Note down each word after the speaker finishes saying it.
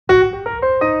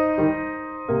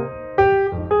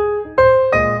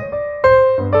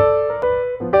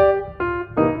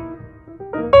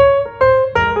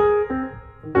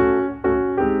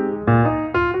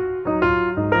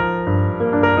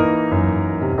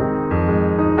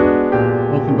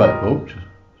Hi folks,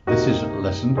 this is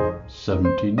lesson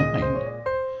 79,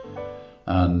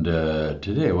 and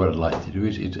today what I'd like to do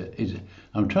is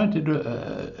I'm trying to do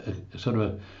a sort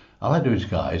of I like doing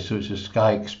skies, so it's a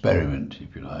sky experiment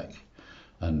if you like,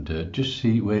 and just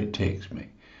see where it takes me.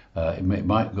 It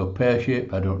might go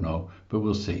pear-shaped, I don't know, but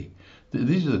we'll see.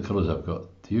 These are the colours I've got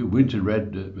to you: winter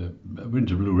red,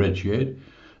 winter blue red shade,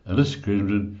 Alyssa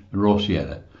crimson and raw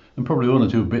sienna, and probably one or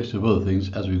two bits of other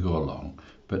things as we go along.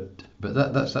 But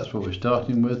that's what we're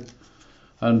starting with,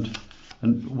 and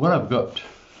what I've got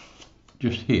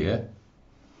just here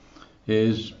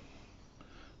is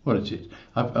what it is.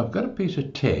 I've got a piece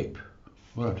of tape.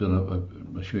 What I've done,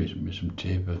 I'll show you some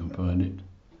tape if I can find it.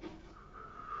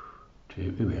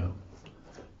 Tape, here we are.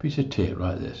 Piece of tape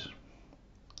like this,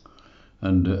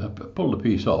 and I pulled the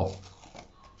piece off.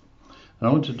 And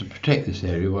I wanted to protect this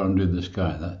area while I'm doing the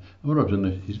sky and that. And what I've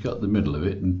done is got the middle of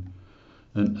it and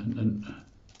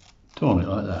torn it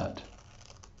like that.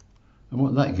 And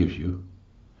what that gives you,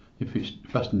 if it's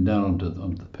fastened down onto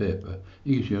the paper,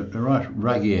 it gives you a right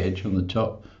raggy edge on the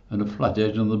top and a flat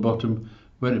edge on the bottom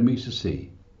where it meets the sea.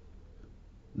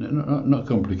 Not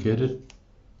complicated,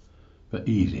 but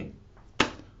easy.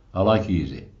 I like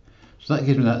easy. So that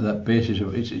gives me that basis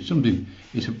of it's something.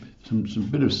 It's some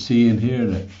bit of sea in here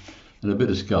and a bit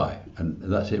of sky, and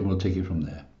that's it. We'll take it from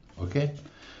there. Okay.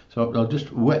 So I'll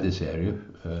just wet this area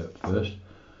first.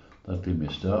 That'll give me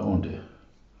a start, won't it?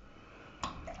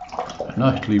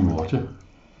 Nice clean water,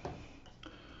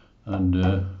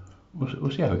 and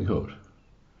we'll see how it goes.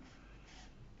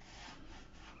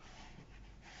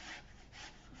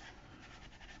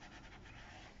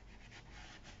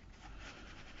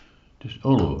 Just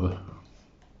all over.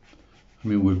 I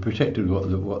mean, we've protected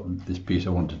what this piece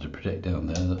I wanted to protect down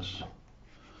there.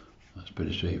 That's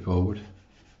pretty straightforward.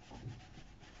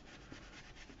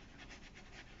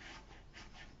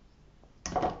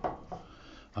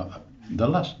 The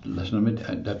last lesson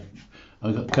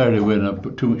I got carried away and I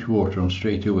put too much water on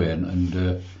straight away, and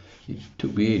it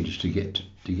took me ages to get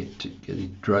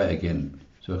it dry again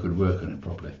so I could work on it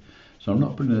properly. So I'm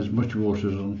not putting as much water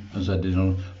on as I did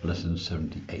on lesson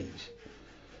 78.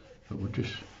 But we'll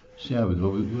just see how we go.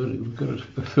 We've got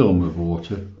a film of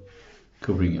water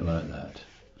covering it like that,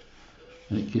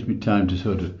 and it gives me time to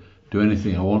sort of do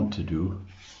anything I want to do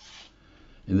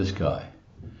in the sky.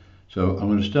 So I'm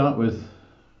going to start with,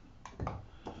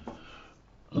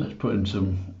 let's put in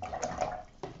some,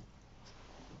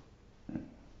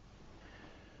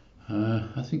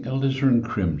 I think alizarin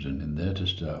crimson in there to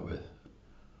start with.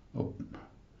 Oh,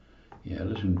 yeah,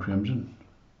 alizarin crimson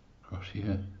across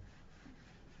here.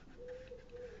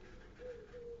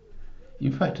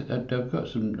 In fact, I've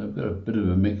got a bit of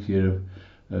a mix here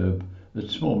of a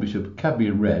small mix of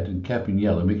cadmium red and cadmium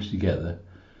yellow mixed together,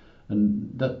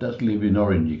 and that's leaving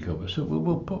orangey cover. So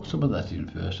we'll put some of that in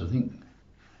first, I think.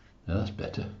 Now that's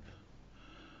better.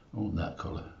 I want that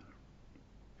colour.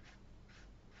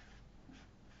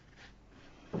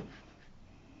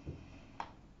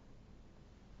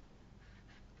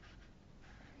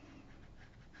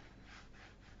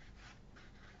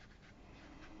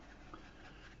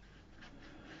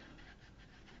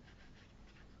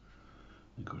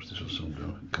 Of course, this will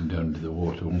come down into the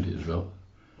water, won't it, as well?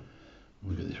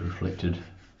 We'll get this reflected.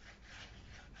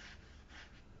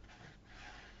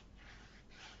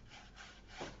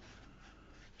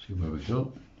 See where we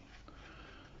go.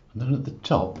 And then at the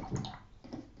top,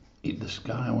 the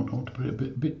sky, I want to put a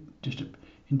bit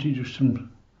introduce some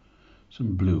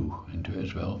blue into it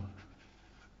as well.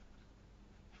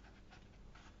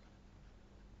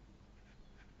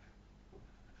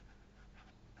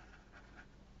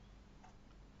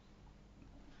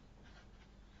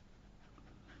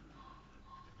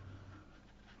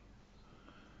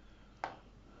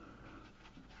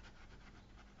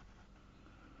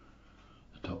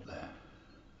 The top there.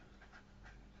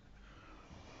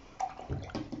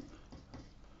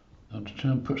 I'll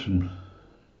try and put some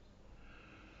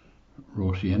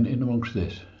raw sienna in amongst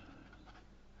this.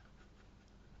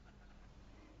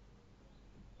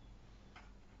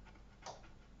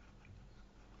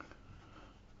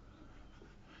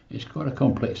 It's quite a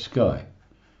complex sky,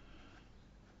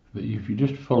 but if you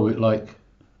just follow it like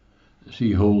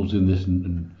see holes in this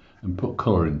and put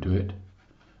colour into it,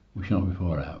 we shan't be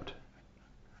far out.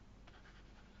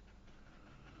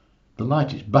 The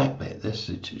light is backlit.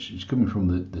 It's coming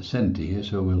from the centre here,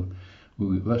 so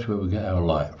that's where we get our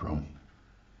light from.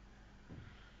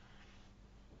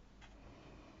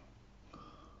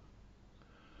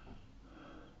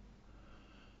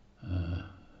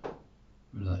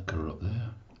 Bit of that colour up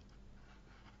there.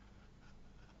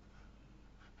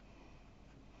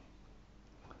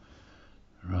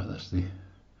 Right, that's the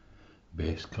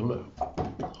base colour.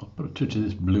 I'll put a touch of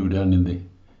this blue down in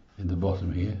the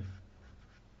bottom here.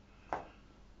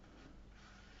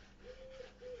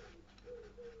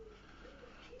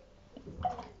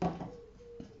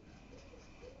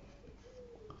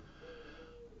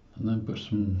 And then put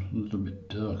some little bit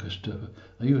darker stuff.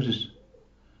 I use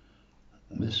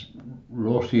this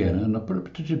raw sienna, and I put a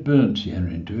touch of burnt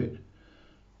sienna into it,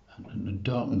 and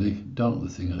darken the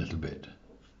thing a little bit.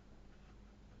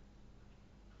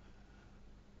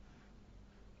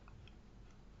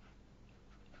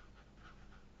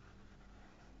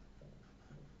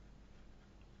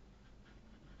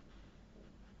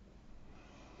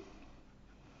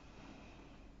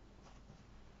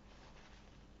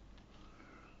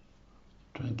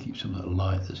 Try and keep some of that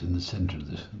light that's in the centre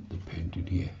of the painting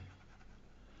here.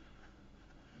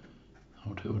 I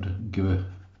want to give an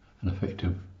effect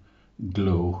of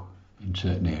glow in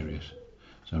certain areas.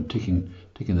 So I'm taking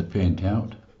the paint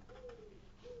out.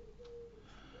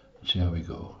 See how we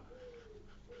go.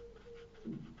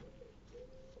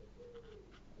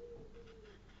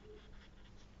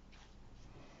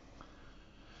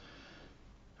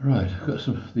 Right, I've got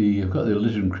the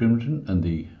alizarin crimson and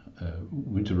the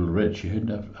winterblue red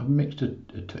shade. I've mixed a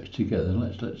touch together.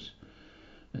 Let's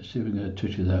see if we can get a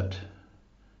touch of that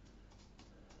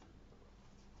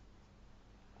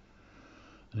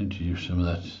and introduce some of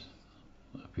that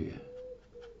up here.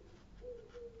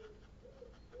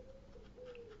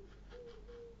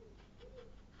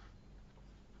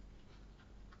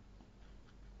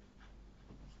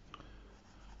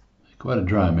 Quite a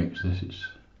dry mix this. It's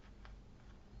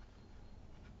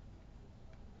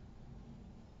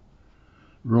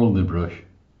roll the brush.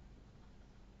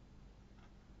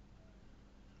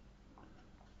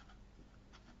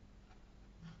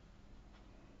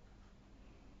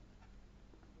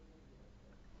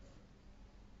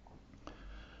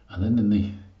 And then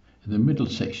in the middle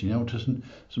section, I want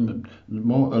some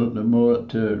more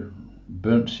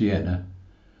burnt sienna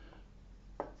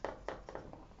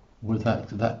with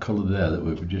that colour there that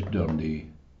we've just done,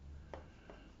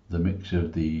 the mix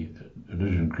of the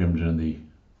alizarin crimson and the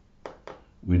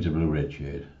winterblue red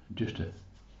shade.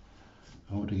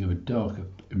 I want to give a darker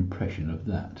impression of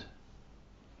that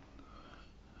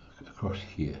across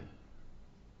here.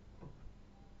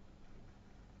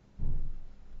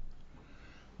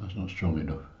 That's not strong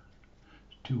enough.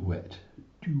 It's too wet.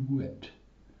 Too wet.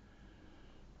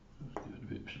 Let's give it a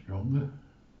bit stronger.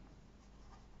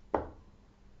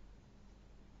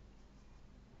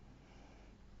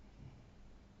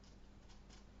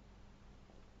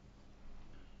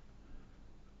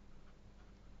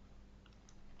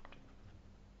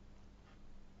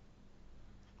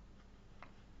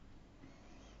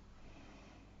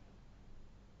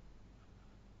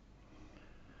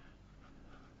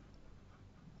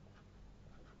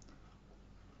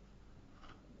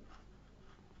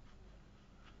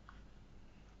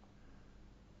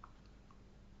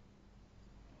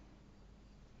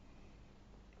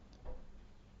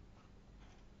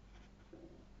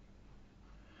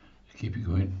 Keep it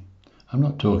going. I'm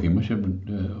not talking much. I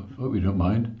hope you don't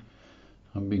mind.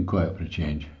 I'm being quiet for a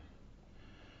change.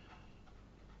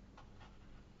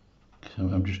 So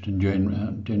I'm just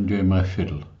enjoying my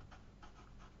fiddle.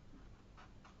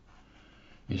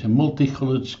 It's a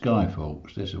multicoloured sky,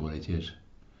 folks. This is what it is.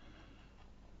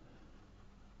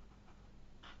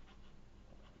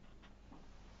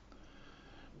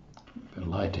 A bit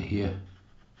lighter here.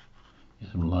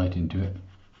 Get some light into it.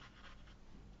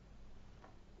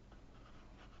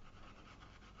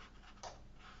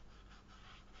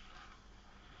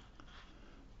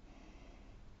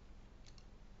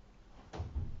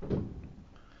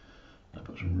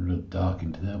 Some real dark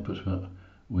into there. I'll put some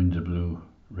winterblue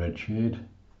red shade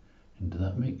into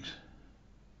that mix.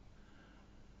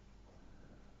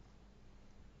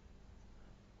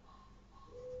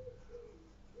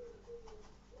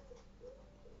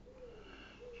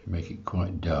 Should make it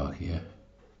quite dark here.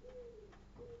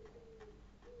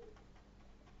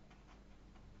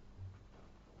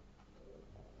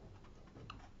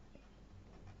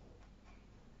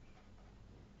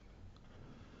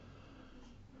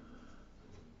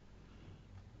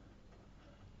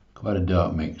 Quite a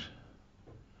dark mix.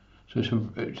 So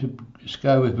it's a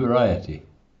sky with variety.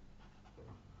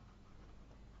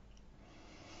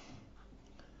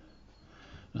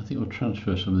 I think we'll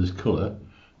transfer some of this colour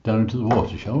down into the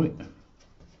water, shall we?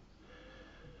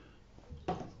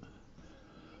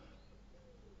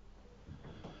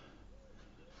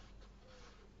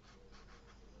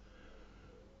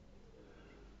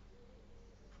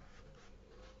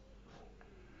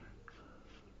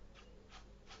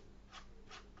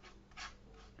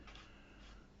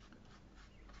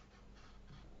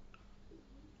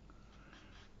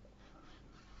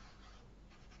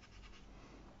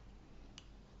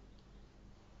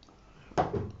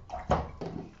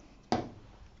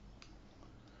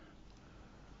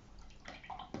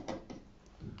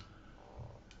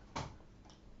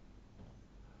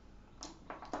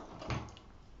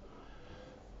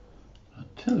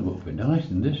 tell you what would be nice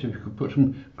in this, if you could put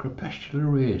some crepuscular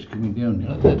rays coming down.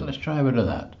 Let's try a bit of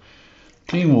that.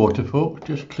 Clean water, folks,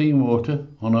 just clean water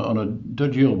on a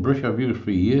dodgy old brush I've used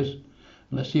for years.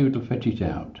 Let's see if it'll fetch it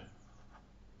out.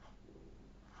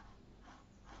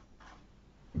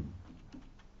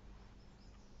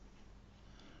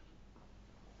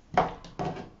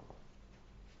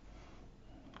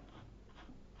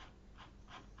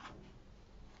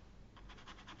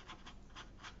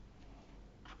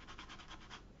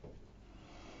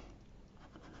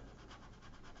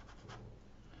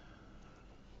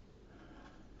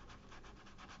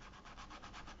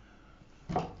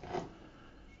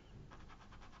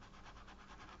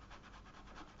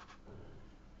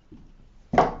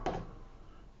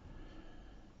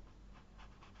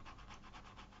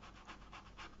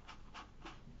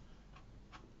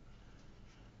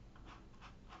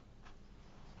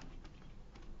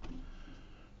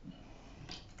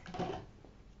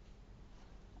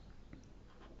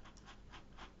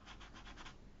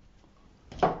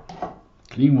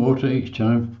 Clean water each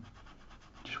time.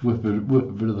 Just whip a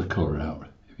bit of the colour out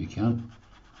if you can.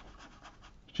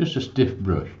 It's just a stiff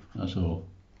brush, that's all.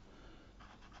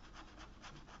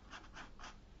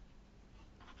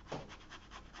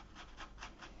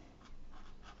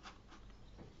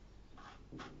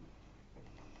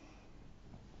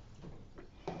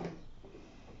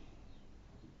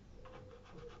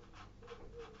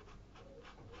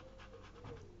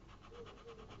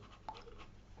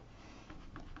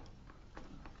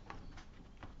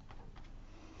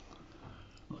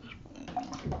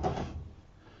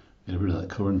 Get a bit of that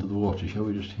colour into the water, shall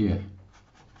we, just here?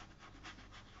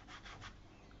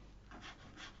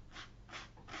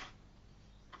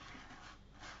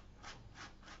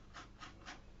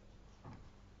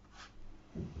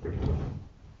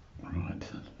 Right,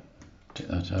 take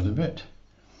that out a bit.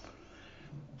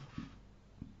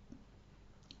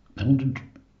 I want to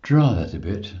dry that a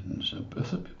bit, and so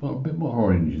a bit more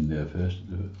orange in there first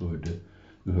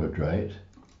before I dry it.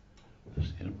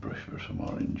 Let's get a brush for some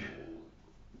orange.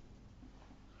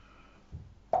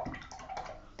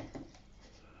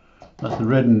 That's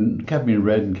the cadmium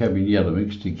red and cadmium yellow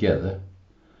mixed together.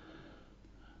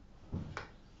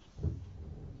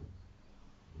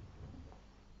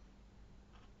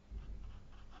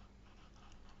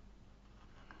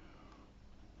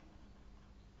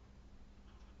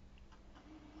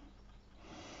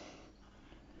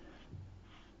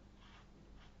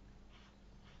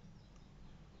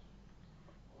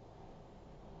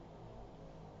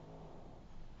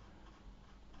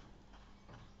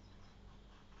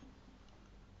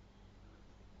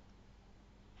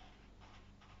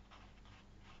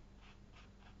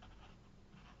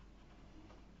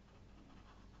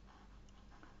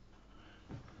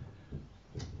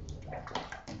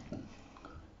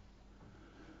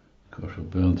 Of course, we'll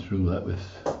burn through that with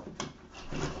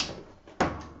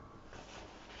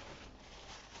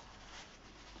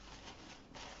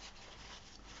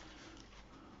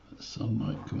the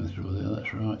sunlight coming through there,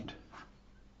 that's right.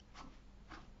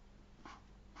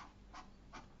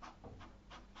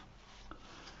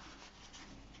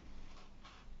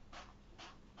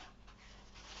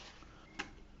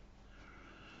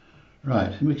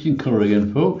 Right, mixing colour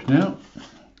again, folks, now.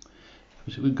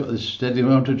 So we've got this steady. We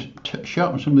want to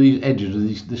sharpen some of these edges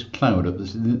of this cloud up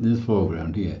in the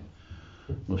foreground here.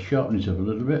 We'll sharpen it up a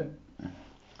little bit.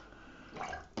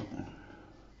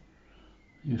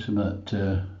 Use some of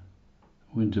that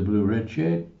winter blue red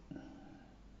shade.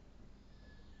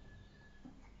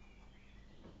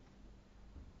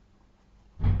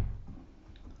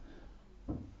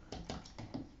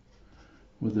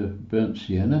 With the burnt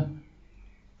sienna.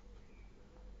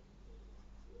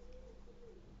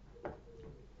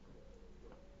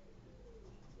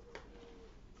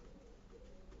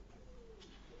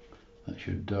 That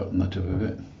should darken that up a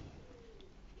bit.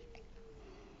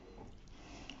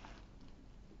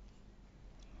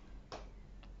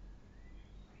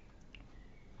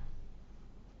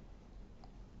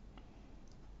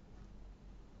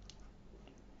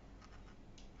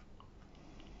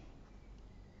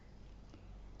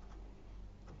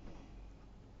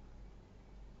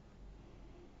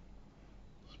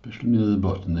 Especially near the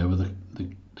bottom there where the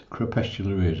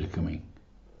crepuscular rays are coming.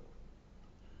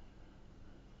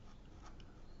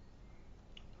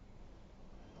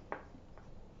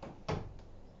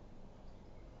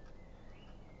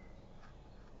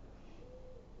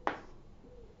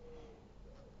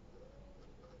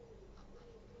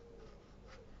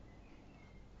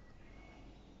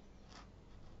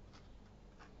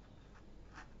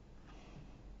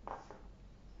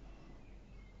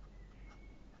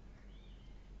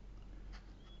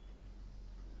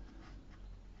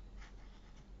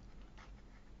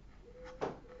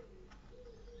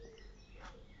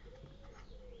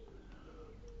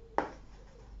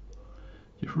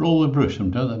 Just roll the brush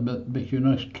sometimes, that makes you a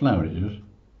nice cloud, it does.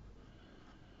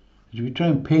 If you try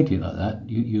and paint it like that,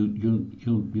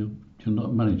 you'll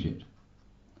not manage it.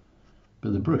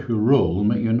 But the brush will roll and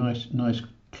make you a nice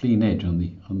clean edge on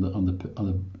the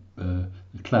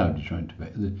cloud you're trying to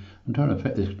affect. I'm trying to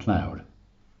affect this cloud.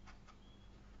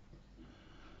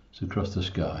 It's across the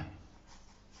sky.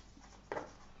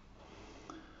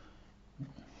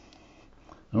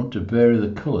 I want to vary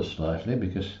the colour slightly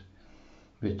because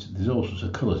there's all sorts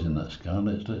of colours in that sky.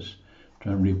 Let's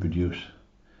try and reproduce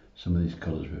some of these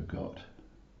colours we've got.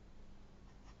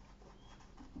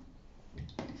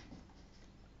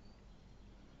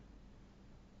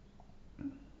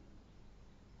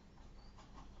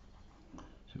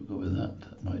 So we'll go with that.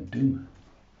 That might do.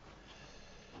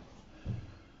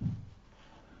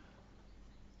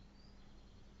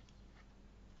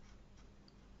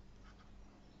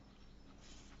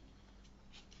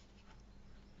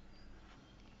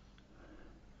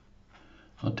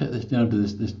 I'll take this down to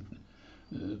this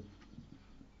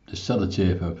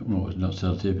sellotape. No, it's not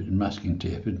sellotape, it's masking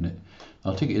tape, isn't it?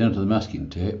 I'll take it down to the masking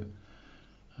tape,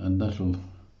 and that'll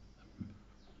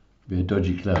be a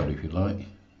dodgy cloud if you like.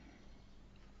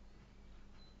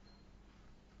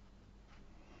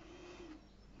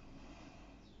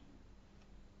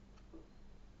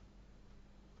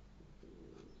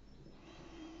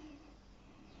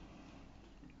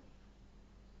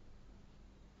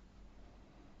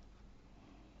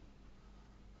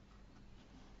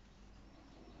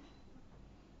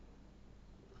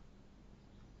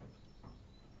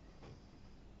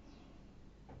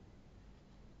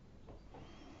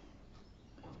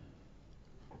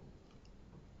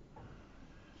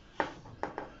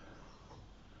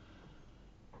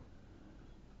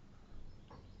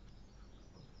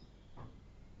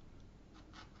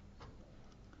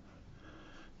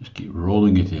 Just keep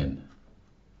rolling it in.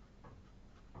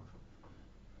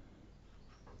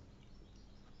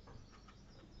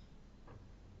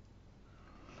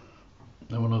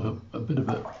 Now we'll have a bit of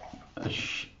a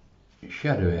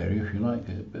shadow area, if you like,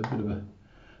 a bit of a.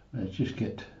 Let's just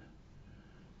get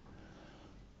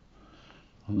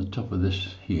on the top of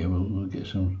this here. We'll get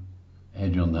some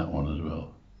edge on that one as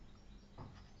well.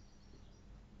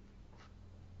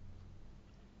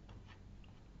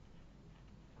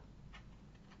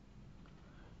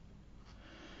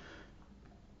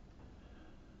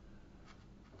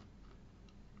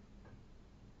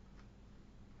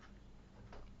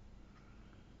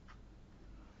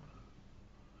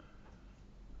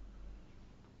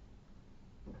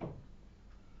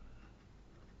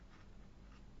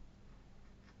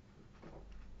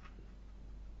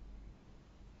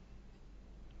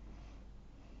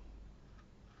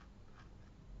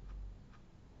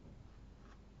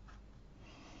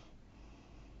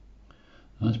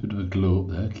 Nice bit of a glow up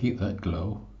there, keep that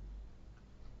glow.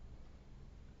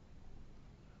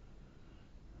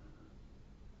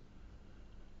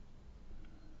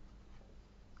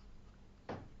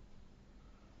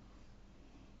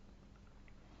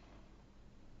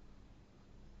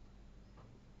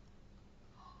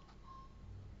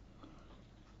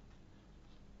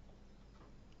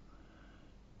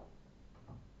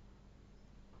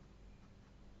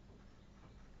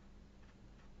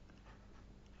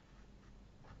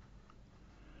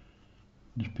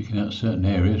 Just picking out certain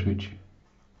areas which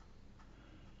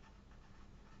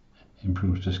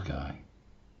improves the sky.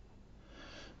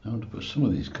 I want to put some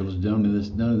of these colours down in this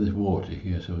water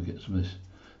here, so we get some of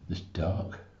this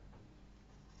dark.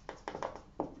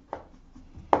 If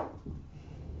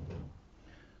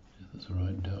that's the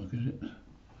right dark, is it?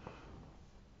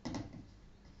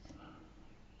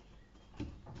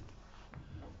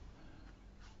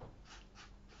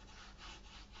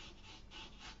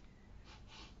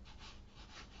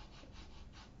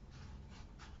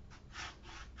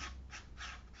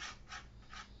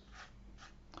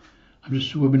 I'm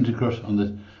just swimming it across on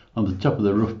the top of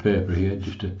the rough paper here,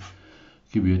 just to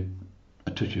give you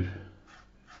a touch of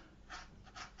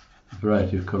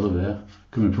variety of colour there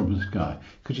coming from the sky,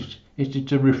 because it's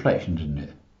just a reflection, isn't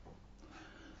it?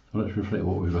 So let's reflect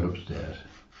what we've got upstairs.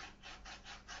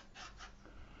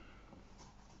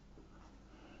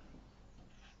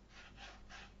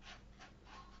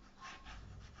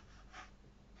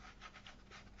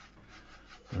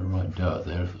 Got a right dark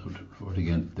there, right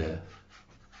against there.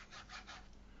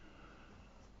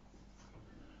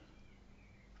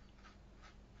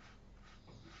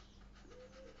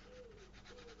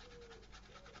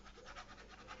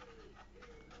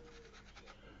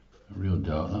 Real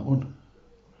dark, that one.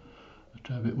 I'll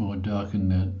try a bit more dark in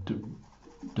there to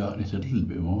darken it a little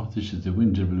bit more. This is the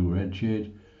winter blue red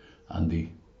shade and the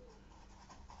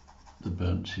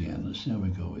burnt cyan. Let's see how we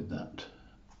go with that.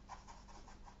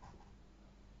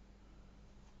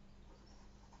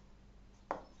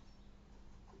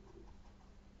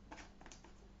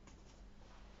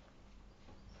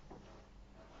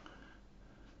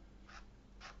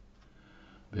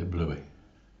 A bit bluey.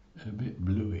 A bit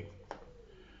bluey.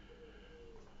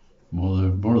 More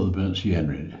of the burnt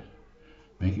sienna in it.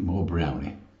 Make it more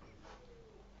browny.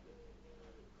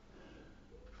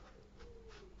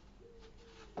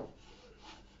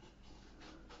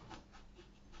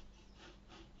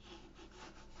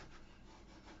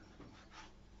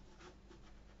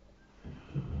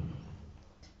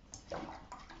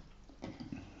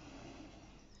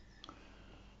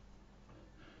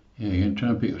 Yeah, you're going to try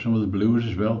and pick up some of the blues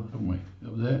as well, haven't we?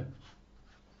 Up there.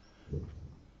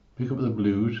 Pick up the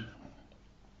blues.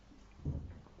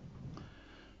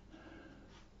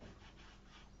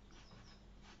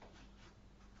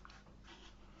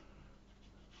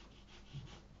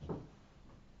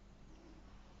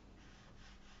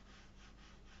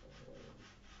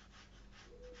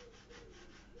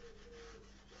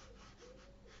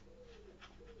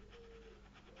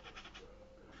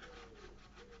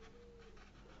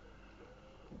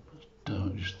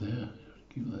 Dark just there.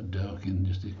 Keep that dark in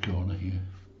just the corner here.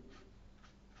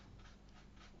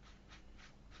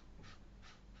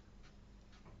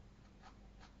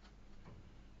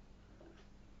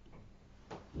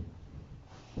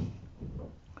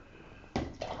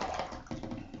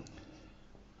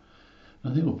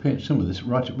 I think we'll paint some of this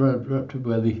right up to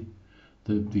where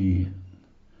the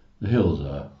hills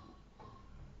are.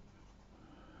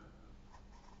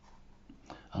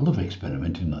 I love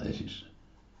experimenting like this.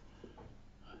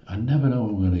 I never know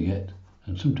what I'm going to get,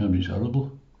 and sometimes it's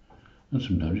horrible, and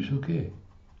sometimes it's okay.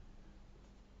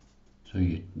 So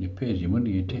you pay your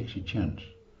money, you take your chance.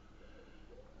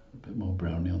 A bit more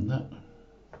brownie on that.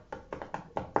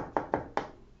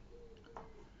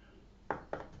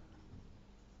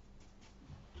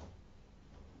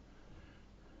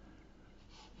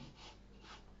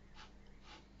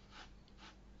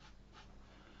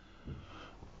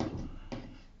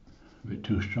 A bit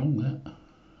too strong that.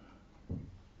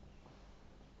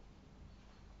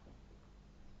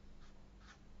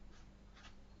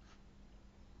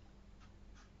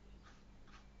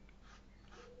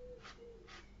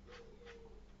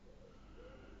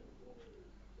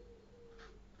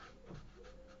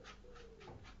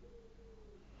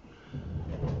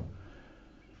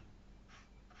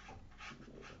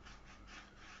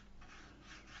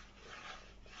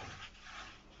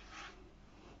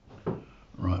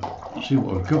 Right, let's see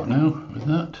what we've got now with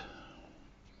that.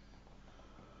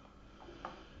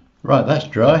 Right, that's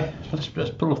dry. Let's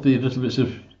pull off the little bits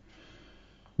of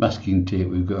masking tape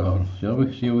we've got on, shall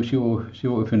we? See what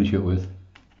we finish up with.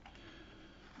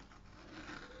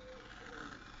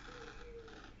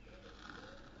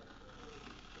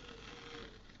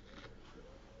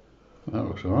 That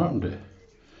looks alright, doesn't it?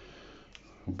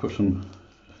 We'll put some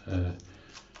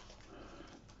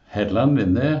headland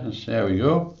in there and see how we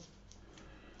go.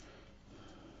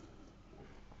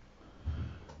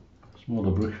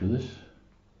 Smaller brush for this.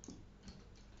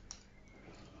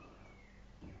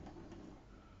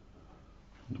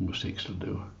 Number 6 will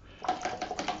do.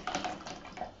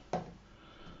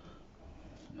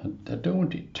 I don't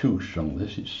want it too strong,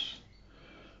 this.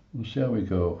 We'll see how we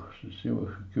go. See what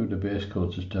we give the base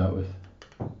colour to start with.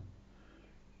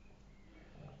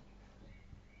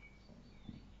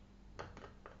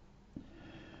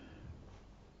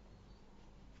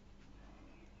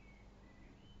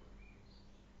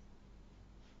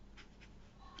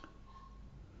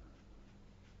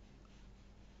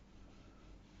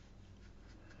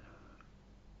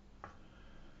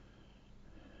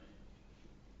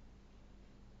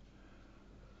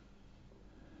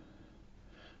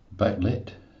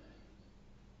 Backlit.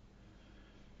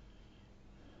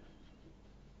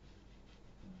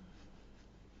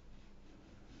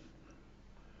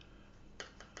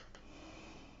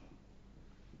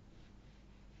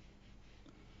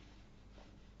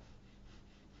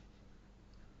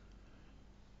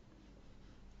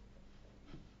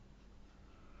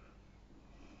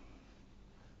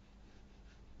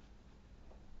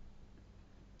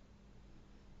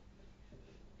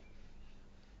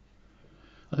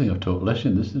 I think I've taught less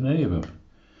in this than any of them.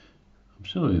 I'm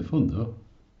still having fun though.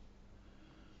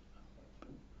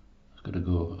 It's got to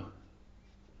go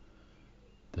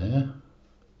there.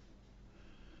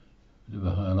 Bit of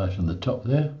a highlight on the top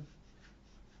there.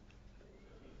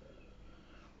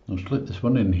 I'll slip this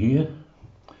one in here.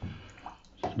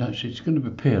 Now it's going to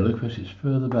be paler because it's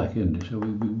further back in, so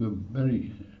we're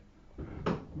very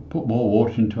put more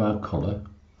water into our colour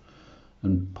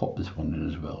and pop this one in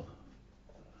as well.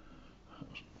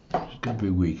 It's going to be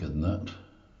weaker than that.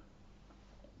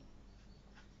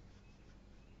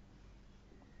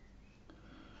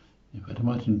 In fact, I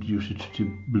might introduce a touch of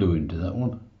blue into that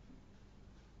one.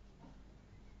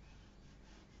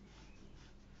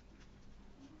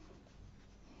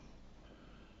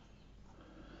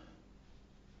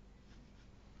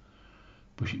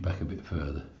 push it back a bit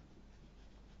further.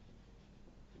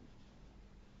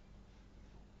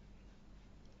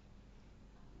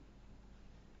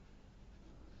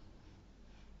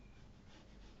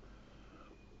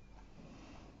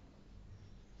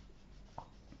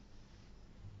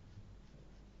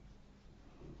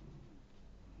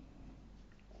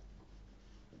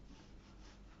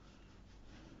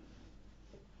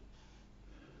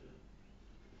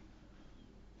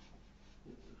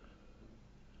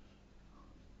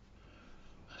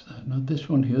 Now this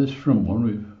one here, this front one,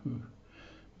 we've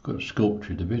got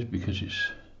sculptured a bit because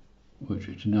it's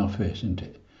now facing, isn't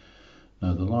it?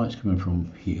 Now the light's coming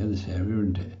from here, this area,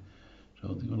 isn't it? So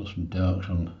they've got some darks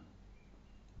on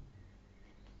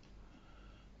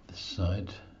this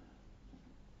side.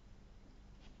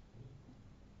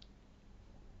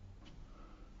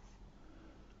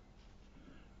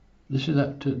 This is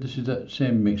that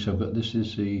same mix I've got. This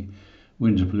is the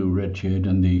Windsor Blue Red shade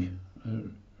and the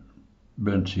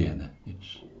burnt sienna.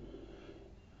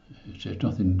 It's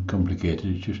nothing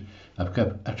complicated. It's just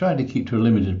I've tried to keep to a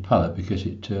limited palette because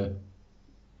it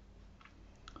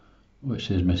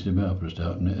says messing about for a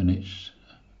start, and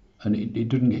it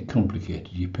doesn't get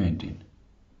complicated. Your painting.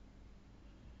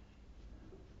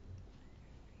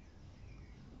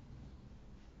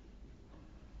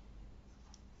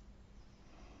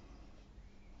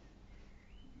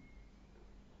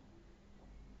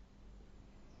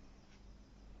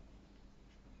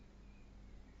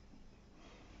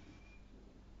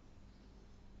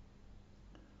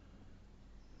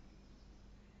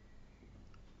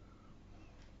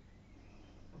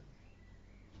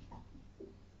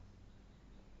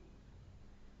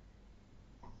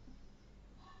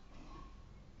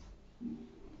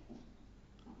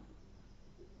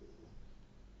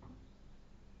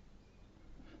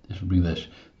 This will bring this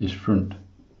front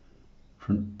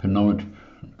promontory,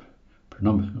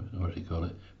 what do you call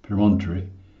it? Promontory.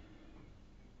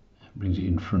 Brings it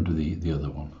in front of the other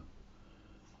one.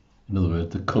 In other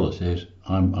words, the colour says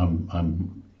I'm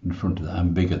in front of that.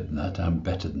 I'm bigger than that. I'm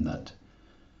better than that.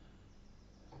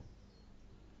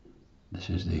 This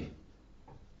is the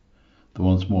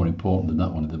one that's more important than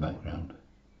that one in the background.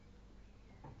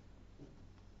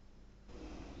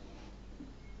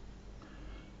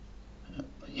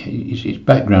 It's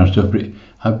background stuff, but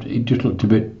it just looked a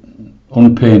bit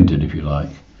unpainted, if you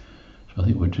like. So I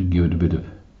think we should give it a bit of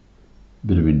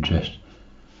interest.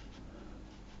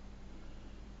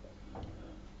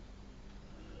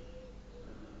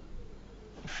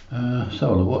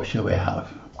 So what shall we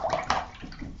have?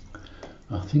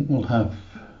 I think we'll have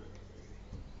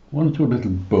one or two little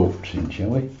boats in, shall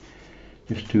we?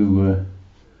 Just to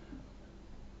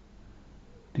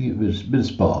give it a bit of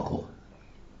sparkle.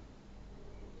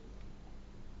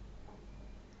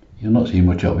 You'll not see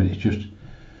much of it. It's just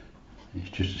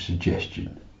a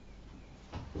suggestion.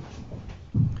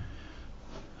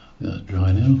 That's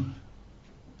dry now.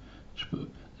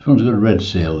 This one's got a red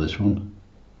sail. This one.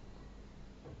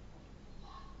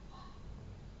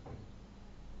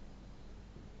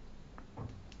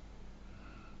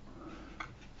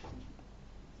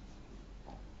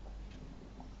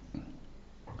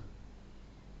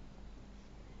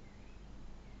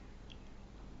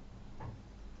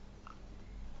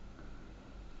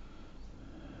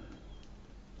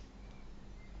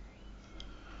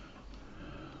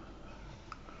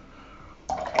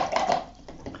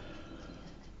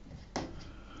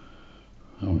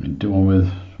 I'm going to do one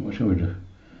with, what shall we do?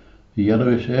 The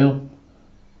yellowish sail.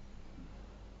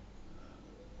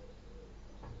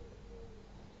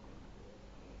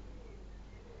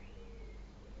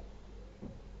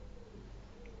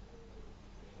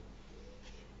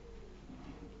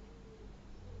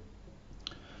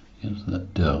 Against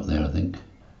that dark there, I think.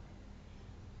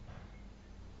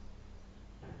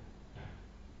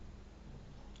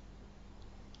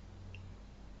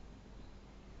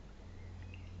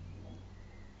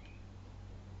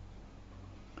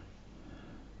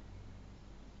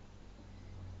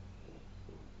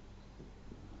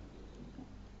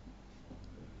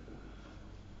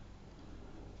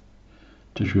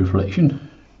 Just reflection.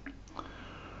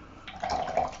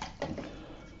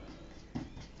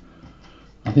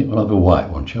 I think we'll have a white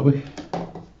one, shall we?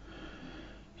 So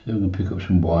we're going to pick up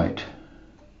some white.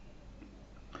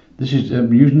 This is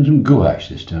using some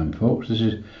gouache this time, folks.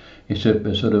 It's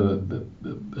a sort of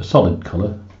a solid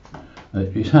colour.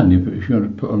 It's handy, but if you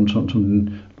want to put on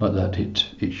something like that,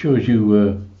 it shows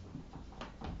you.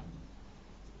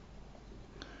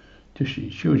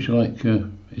 It shows you like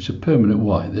it's a permanent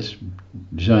white. This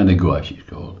designer gouache it's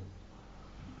called,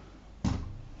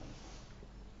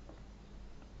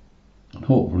 and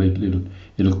hopefully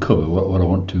it'll cover what I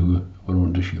want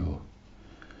to show.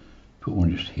 Put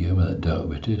one just here where that dark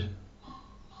bit is.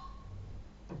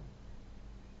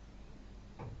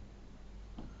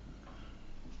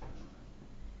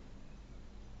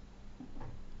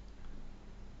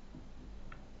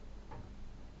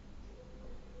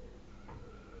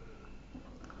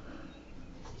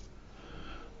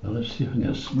 Now let's see if I can get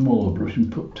a smaller brush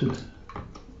and put to.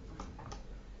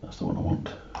 That's the one I want.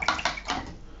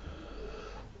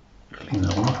 Clean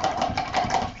that one up.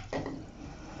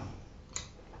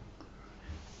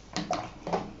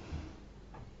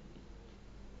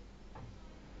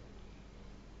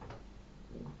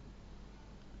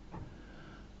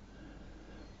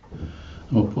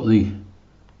 I'll put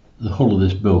the hull of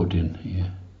this boat in here.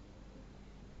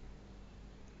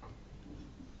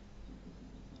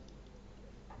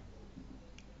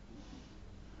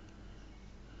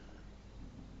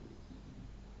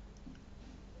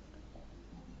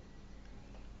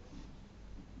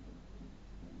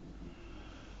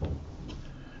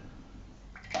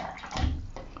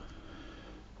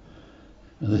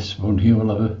 And this one here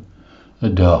will have a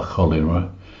dark hull in, right?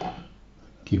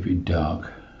 Keep it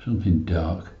dark, something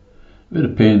dark. A bit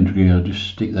of paint green, I'll just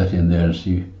stick that in there and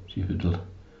see if it'll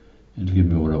give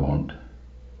me what I want.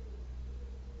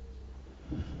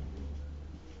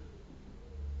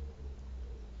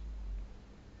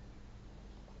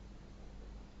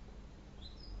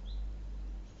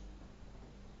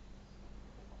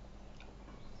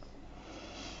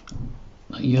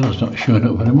 That yellow's not showing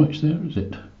up very much there, is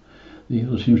it? The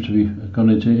yellow seems to be gone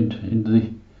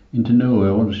into nowhere.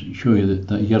 I want to show you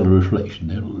that yellow reflection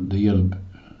there, the yellow.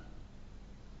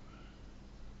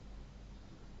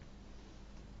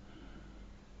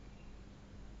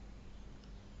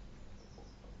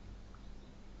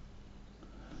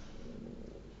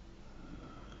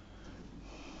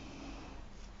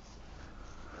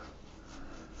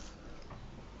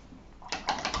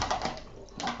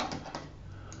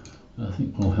 I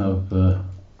think we'll have.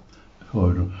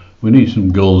 We need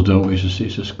some gulls, don't we?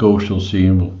 It's a coastal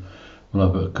scene. We'll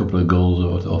have a couple of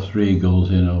gulls or 3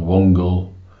 gulls in, or 1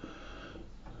 gull.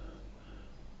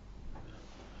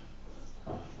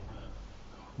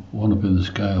 One up in the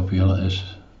sky up here like this.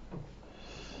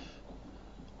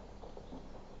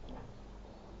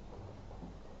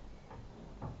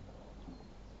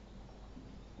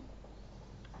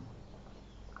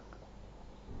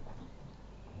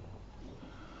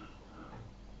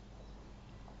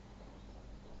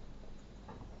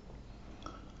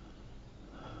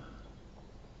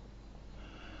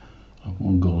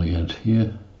 One gull against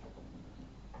here.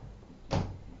 A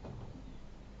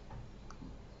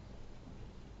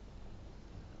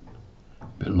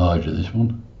bit larger this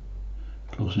one,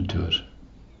 closer to us.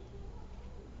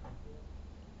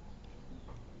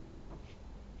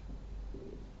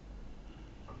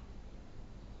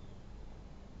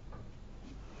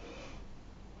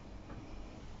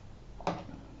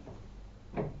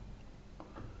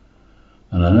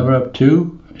 And I never have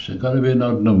 2. It's got to be an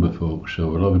odd number, folks, so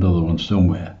we'll have another one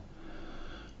somewhere.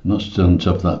 Not still on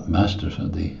top of that mast or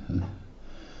something.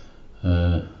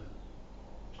 I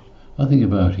think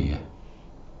about here.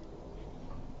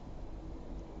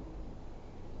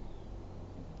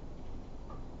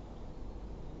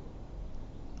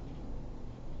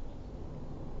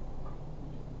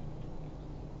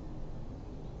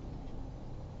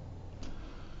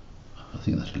 I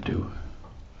think that'll do.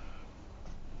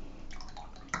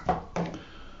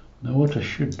 Now what I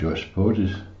should do, I suppose,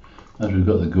 is, as we've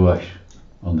got the gouache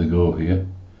on the go here,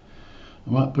 I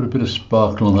might put a bit of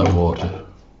sparkle on that water.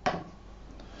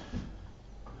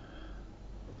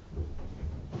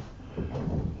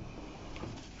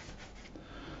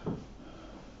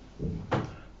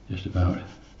 Just about.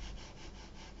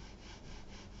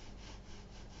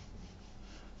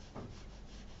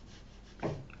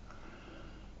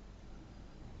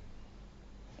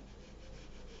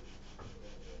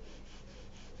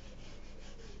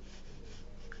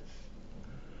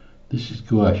 This is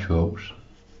gouache, folks.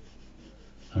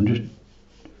 I'm just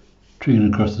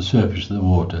triggering across the surface of the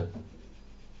water.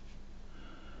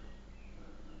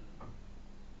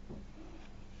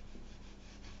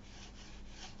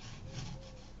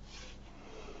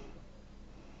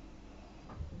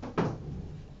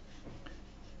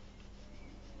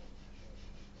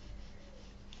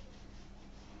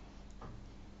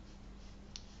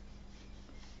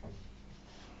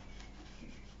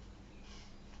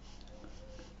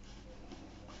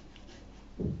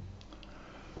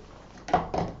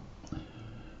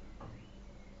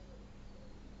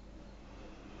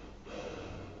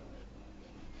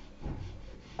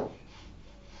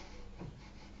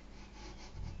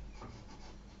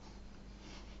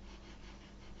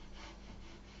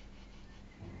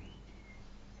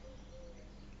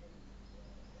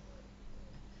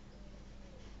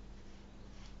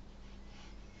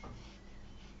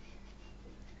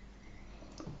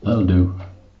 That'll do.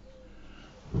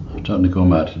 I'm starting to go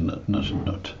mad, and that's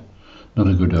not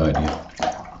a good idea.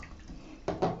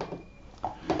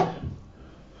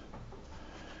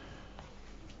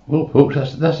 Well,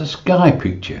 folks, that's a sky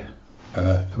picture.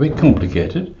 A bit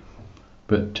complicated,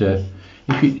 but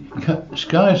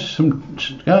skies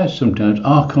sometimes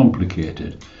are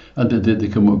complicated, and they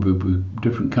come up with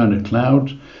different kind of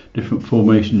clouds, different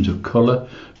formations of colour.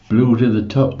 Blues at the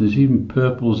top. There's even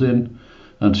purples in,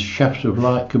 and shafts of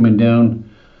light coming down,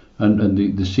 and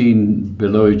the scene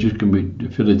below is just going to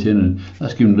fill it in, and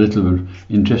that's giving a little bit of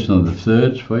interest on the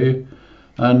thirds for you.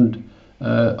 And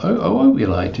I hope you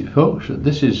liked it, folks.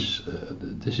 This is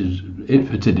it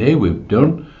for today. We've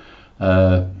done.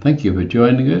 Thank you for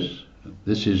joining us.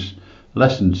 This is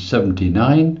lesson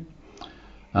 79.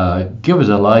 Give us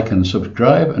a like and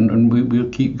subscribe, and we'll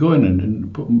keep going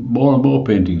and put more and more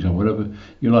paintings on, whatever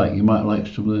you like. You might like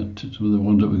some of the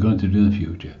ones that we're going to do in the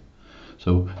future.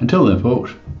 So until then,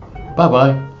 folks, bye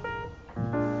bye.